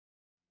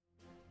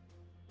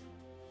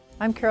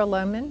I'm Carol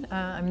Lowman.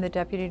 I'm the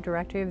Deputy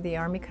Director of the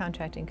Army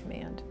Contracting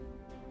Command.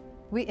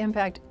 We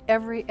impact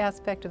every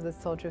aspect of the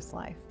soldier's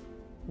life.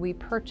 We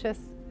purchase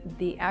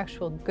the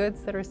actual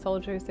goods that our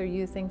soldiers are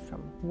using,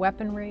 from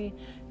weaponry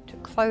to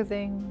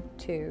clothing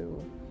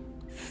to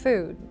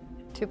food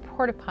to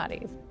porta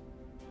potties.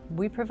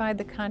 We provide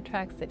the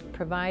contracts that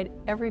provide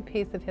every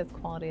piece of his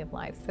quality of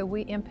life, so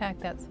we impact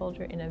that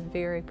soldier in a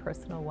very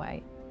personal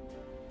way.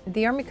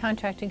 The Army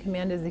Contracting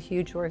Command is a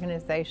huge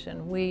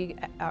organization. We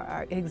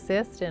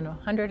exist in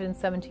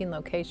 117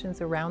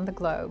 locations around the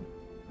globe.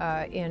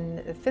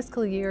 In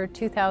fiscal year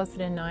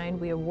 2009,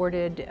 we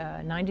awarded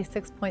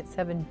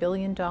 $96.7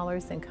 billion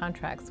in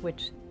contracts,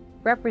 which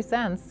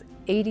represents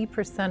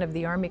 80% of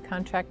the Army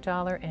contract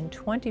dollar and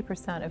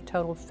 20% of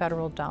total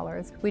federal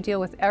dollars. We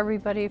deal with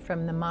everybody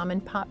from the mom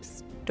and pop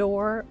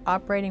store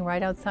operating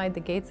right outside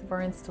the gates of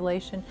our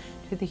installation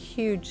to the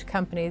huge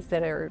companies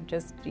that are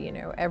just,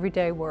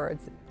 everyday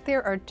words.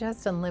 There are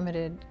just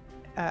unlimited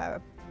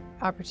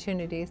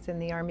opportunities in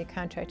the Army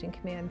Contracting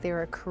Command.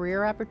 There are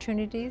career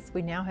opportunities.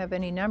 We now have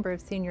any number of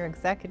senior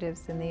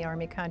executives in the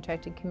Army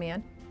Contracting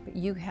Command.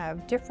 You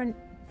have different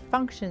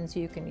functions.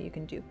 You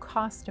can do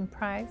cost and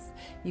price,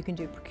 you can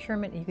do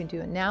procurement, you can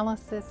do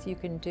analysis, you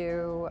can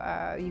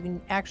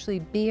actually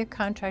be a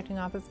contracting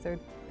officer.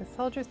 The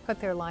soldiers put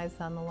their lives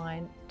on the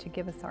line to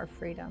give us our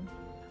freedom.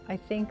 I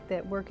think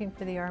that working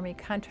for the Army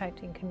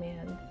Contracting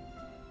Command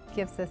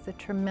gives us a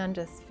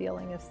tremendous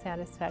feeling of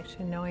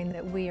satisfaction knowing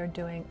that we are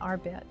doing our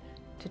bit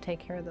to take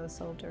care of those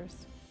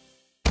soldiers.